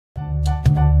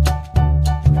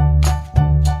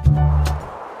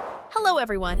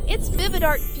everyone, it's Vivid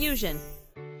Art Fusion.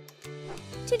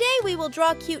 Today we will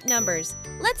draw cute numbers.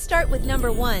 Let's start with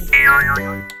number 1.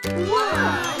 1.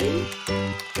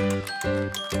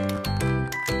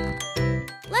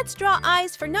 Let's draw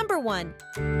eyes for number 1.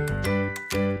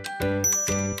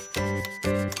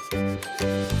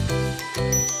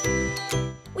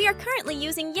 We are currently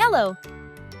using yellow.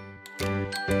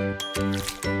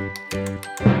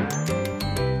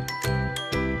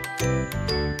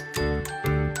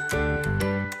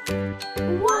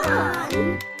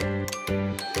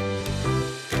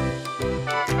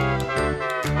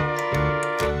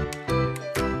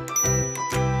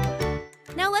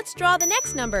 Now let's draw the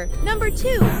next number, number 2.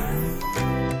 2.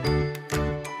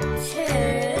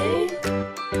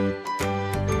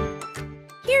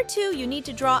 Here too, you need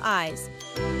to draw eyes.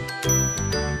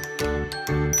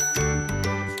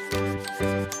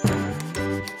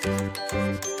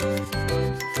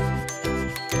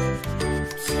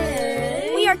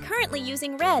 We are currently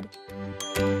using red.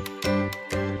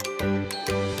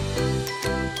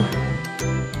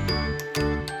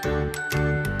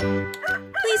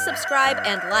 Please subscribe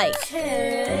and like. 2.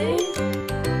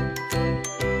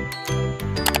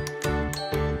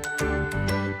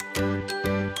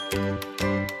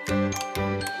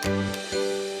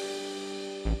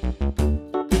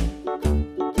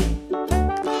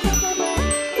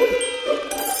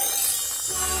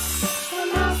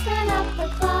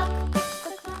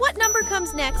 What number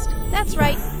comes next? That's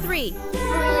right, 3. 3.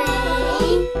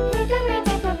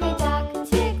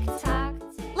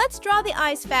 Let's draw the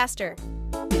eyes faster.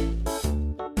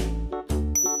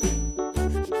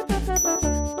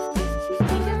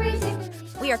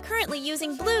 We are currently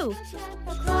using blue.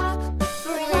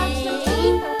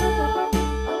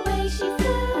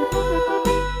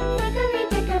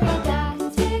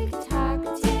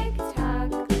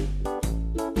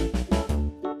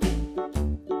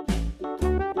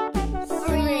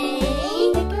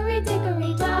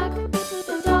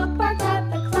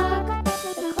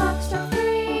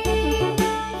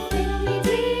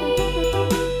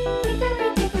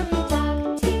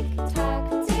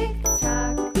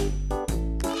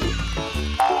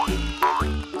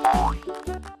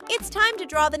 'It's time to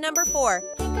draw the number 4.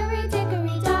 Hickory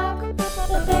dickory dock,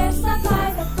 the bear sat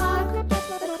by the clock.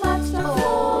 The clock struck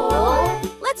 4.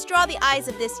 Let's draw the eyes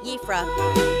of this Yifra.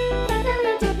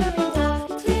 Hickory dickory dock,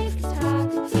 tick tock,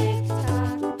 tick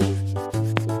tock.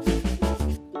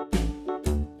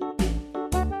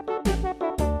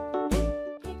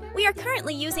 We are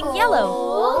currently using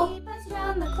yellow. He buzzed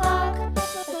round the clock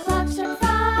struck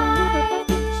 5.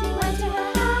 She went to her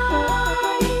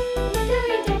high.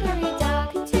 Hickory dickory dock,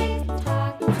 tick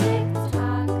tock, tick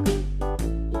tock.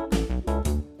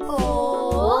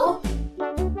 4.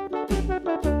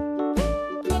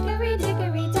 Hickory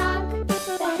dickory dock,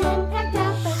 the hen pecked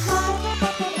at the clock.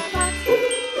 The clock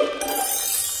struck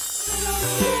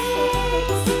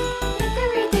 6.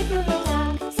 Hickory dickory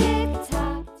dock, tick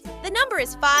tock. The number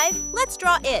is 5. Let's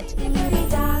draw it. Hickory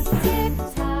dock, tick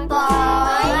tock.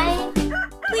 5.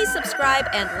 Please subscribe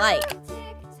and like.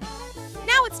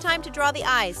 Now it's time to draw the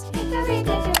eyes. Hickory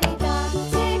dickory dock,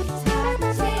 tick tock,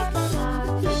 tick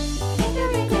tock.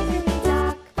 Hickory dickory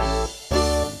dock.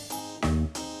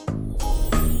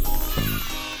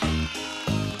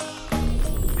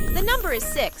 The number is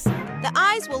 6. The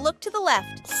eyes will look to the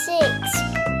left. 6.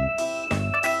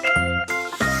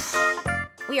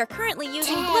 We are currently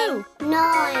using blue.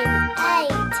 9,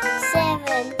 8,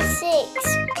 7, 6,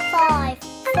 5,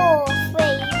 4,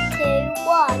 3, 2,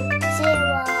 1, 0.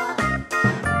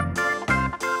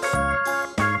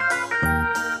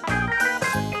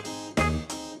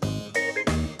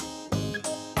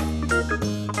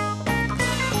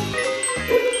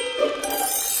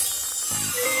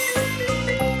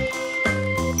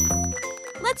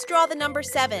 Let's draw the number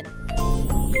 7.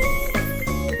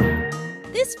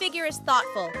 This figure is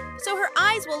thoughtful, so her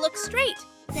eyes will look straight.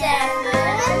 7.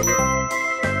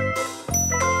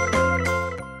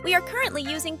 We are currently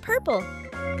using purple.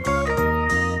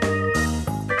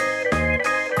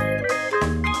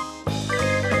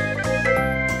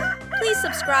 Please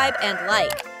subscribe and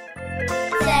like.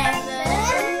 7.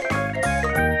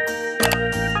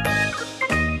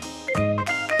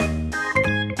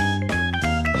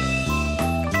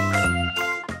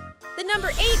 The number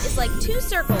 8 is like 2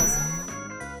 circles.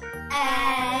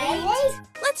 8.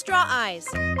 Let's draw eyes.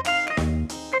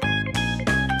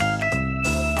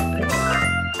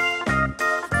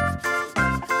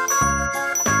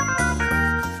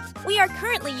 We are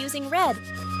currently using red. 8.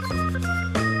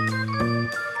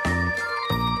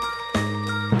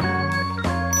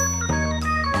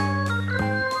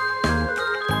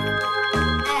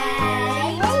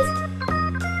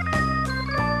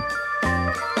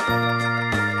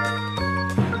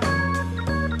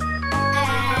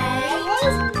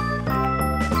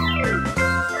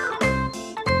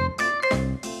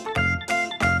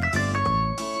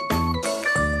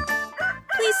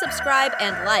 subscribe,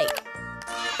 and like.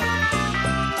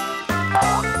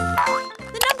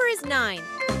 The number is 9.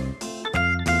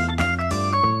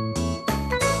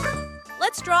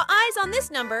 Let's draw eyes on this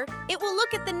number. It will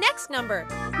look at the next number.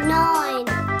 9.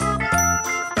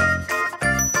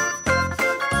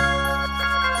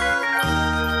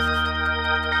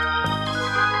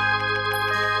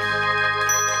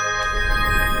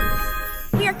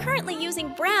 We are currently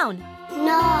using brown.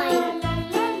 9.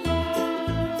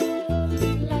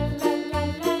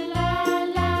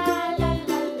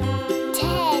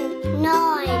 10.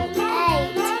 9. 8.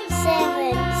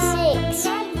 7. 6.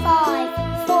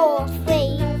 5. 4.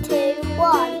 3. 2.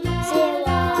 1. 0.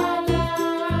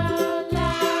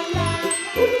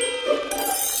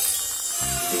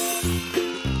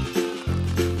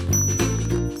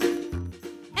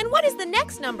 And what is the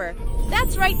next number?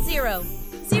 That's right, 0.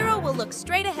 0 will look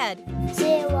straight ahead.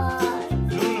 0.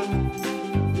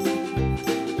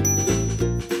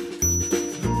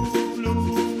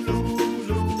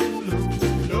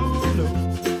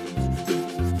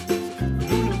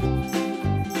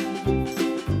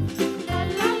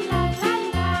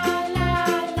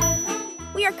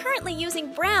 We are currently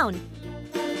using brown.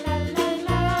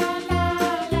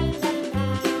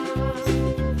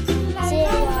 0.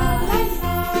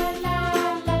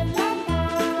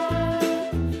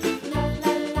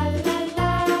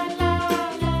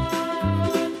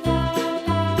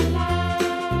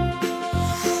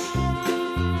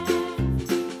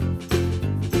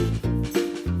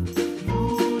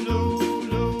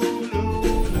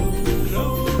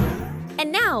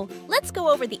 And now, let's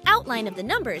go over the outline of the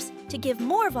numbers to give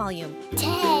more volume.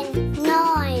 10,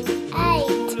 9, 8,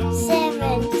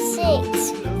 7,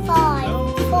 6,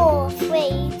 5, 4, 3,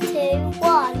 2,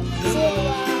 1, 0.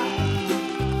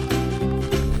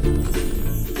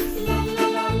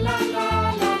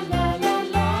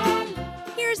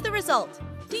 Here's the result.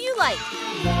 Do you like?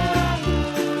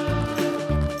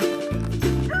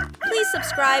 Please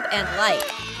subscribe and like.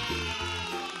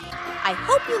 I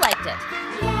hope you liked it.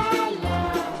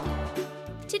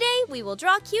 Today, we will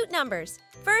draw cute numbers.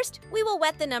 First, we will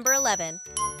wet the number 11.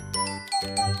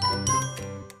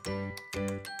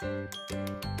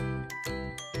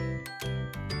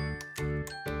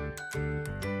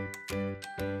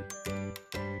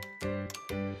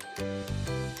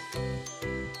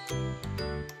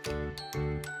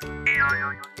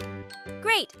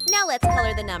 Great, now let's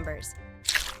color the numbers.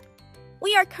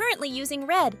 We are currently using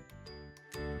red.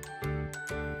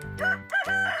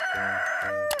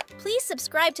 Please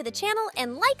subscribe to the channel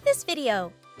and like this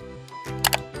video.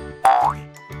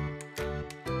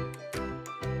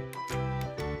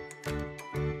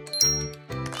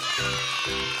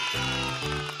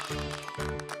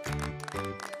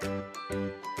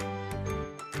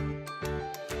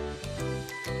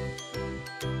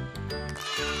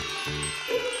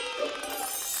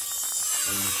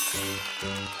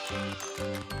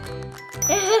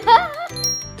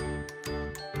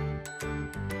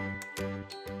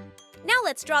 Now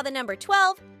let's draw the number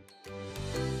 12.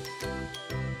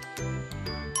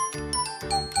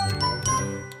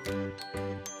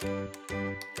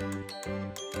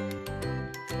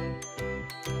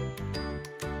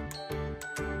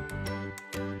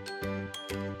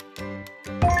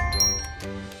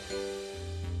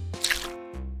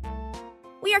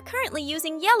 We are currently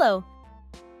using yellow.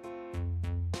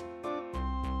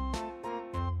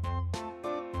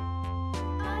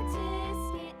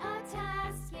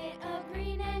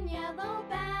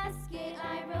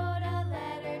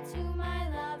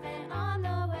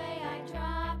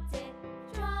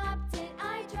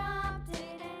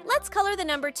 Let's color the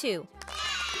number 2.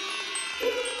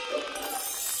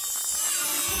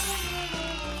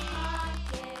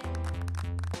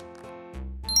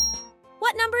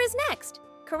 What number is next?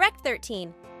 Correct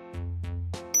 13.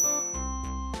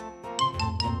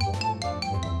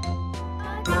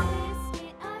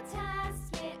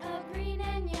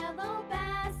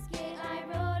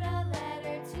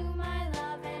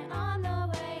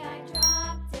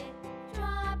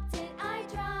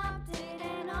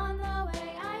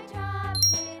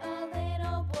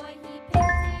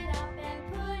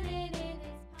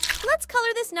 Let's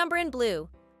color this number in blue.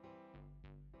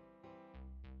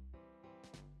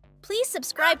 Please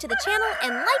subscribe to the channel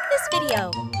and like this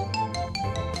video.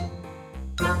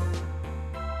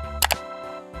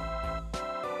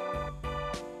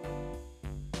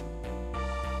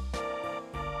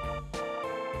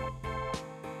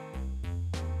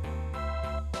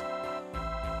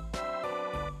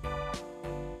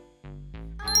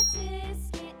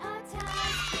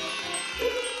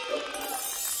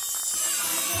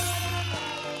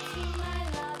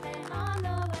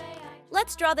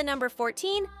 Let's draw the number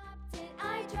 14.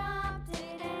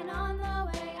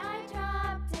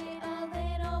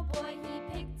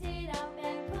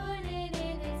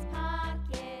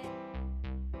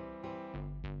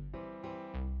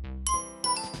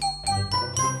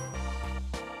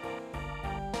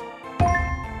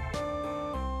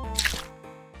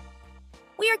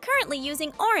 currently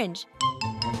using orange.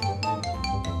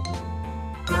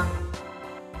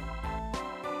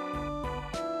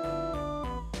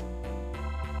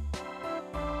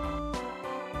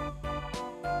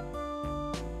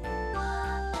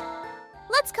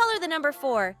 Let's color the number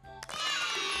 4.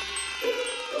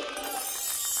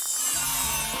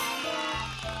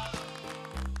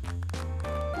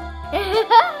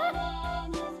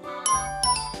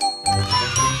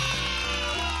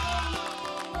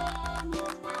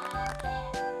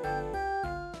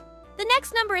 The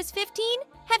next number is 15.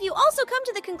 Have you also come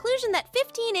to the conclusion that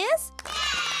 15 is?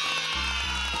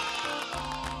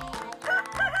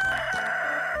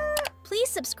 Please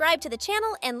subscribe to the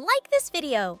channel and like this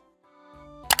video.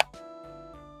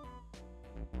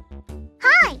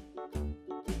 Hi!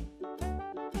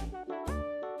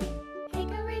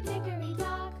 Hickory dickory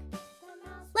dock,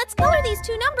 Let's color these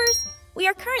two numbers. We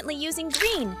are currently using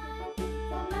green. the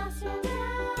mouse ran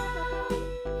down.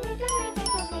 Hickory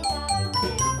dickory dock,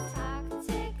 tick tock,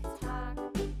 tick tock.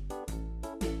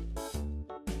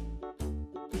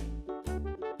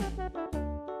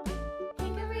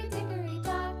 Hickory dickory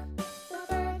dock, the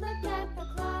bird looked at the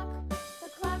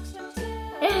clock struck 2.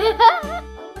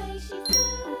 Away she flew.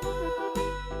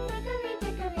 Hickory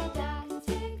dickory dock,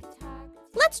 tick tock.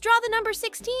 Let's draw the number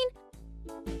 16.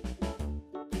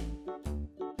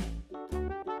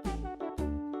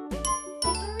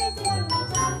 Hickory dickory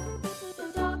dock, the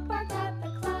dog barked at the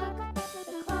clock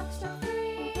struck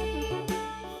 3.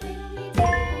 Fiddly-dee,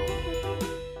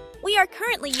 We are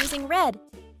currently using red.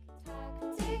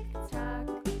 tick tock.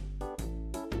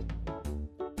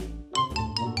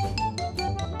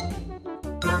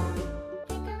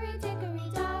 Hickory dickory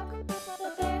dock,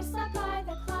 the bear sat by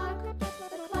the clock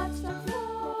struck 4.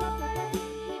 He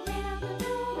ran out the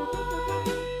door.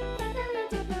 Hickory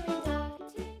dickory dock,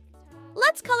 tick tock.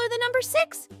 Let's color the number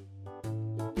 6.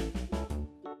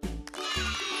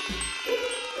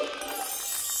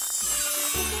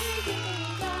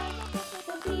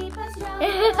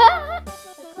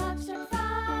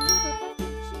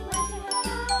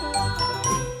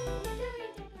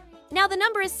 Now the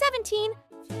number is 17.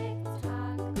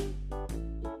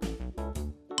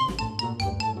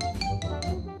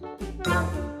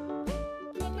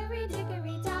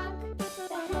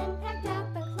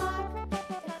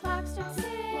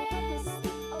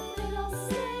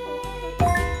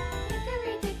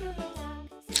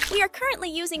 We are currently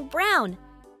using brown.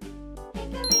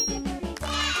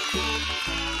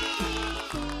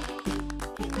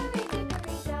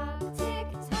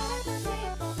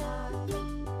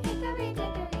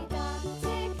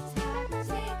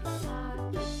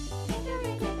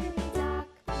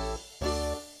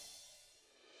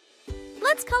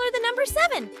 Let's color the number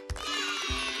 7.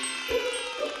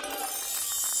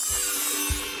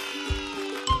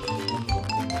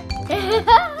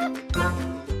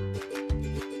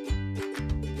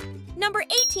 Number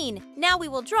 18. Now we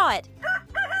will draw it.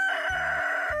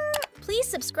 Please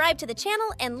subscribe to the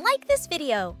channel and like this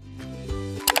video.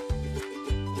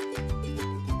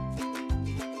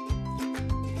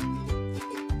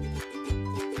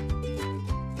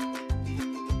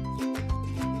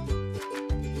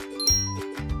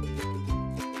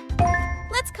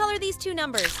 Let's color these two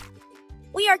numbers.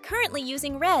 We are currently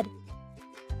using red.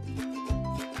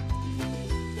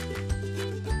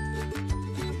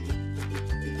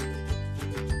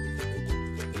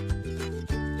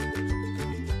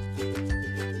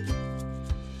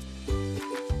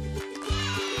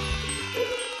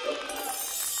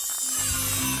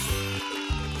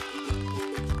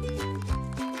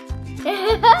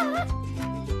 The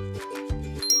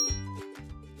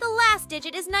last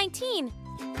digit is 19.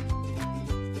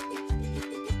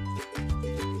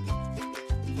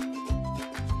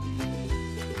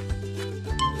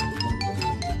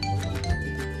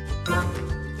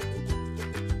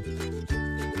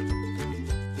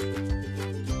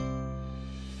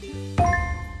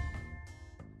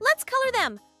 Let's color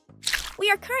them. We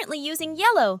are currently using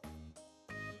yellow.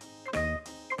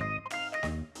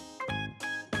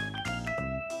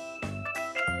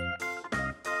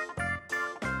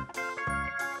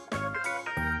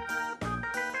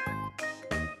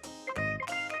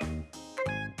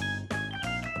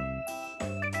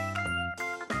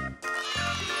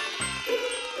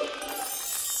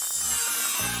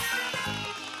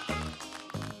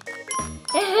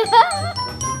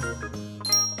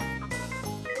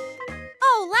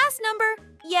 Oh, last number?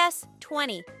 Yes,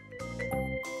 20.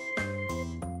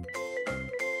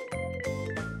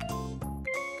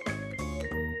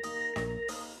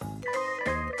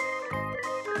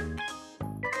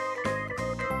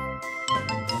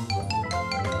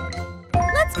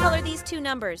 Let's color these two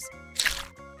numbers.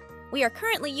 We are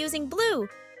currently using blue.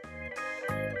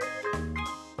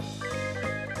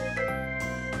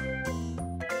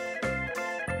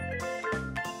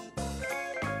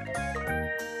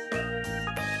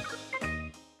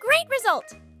 Great result!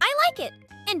 I like it.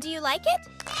 And do you like it?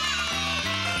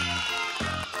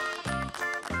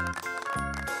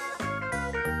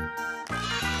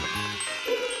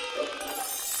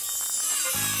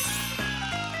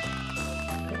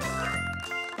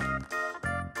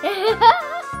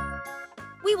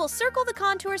 We will circle the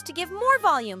contours to give more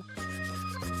volume.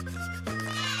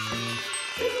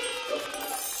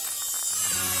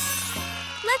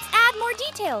 Let's add more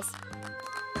details.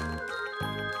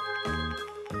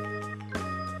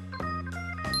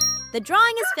 The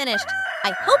drawing is finished.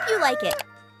 I hope you like it.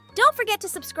 Don't forget to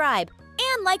subscribe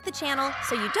and like the channel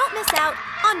so you don't miss out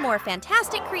on more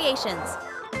fantastic creations.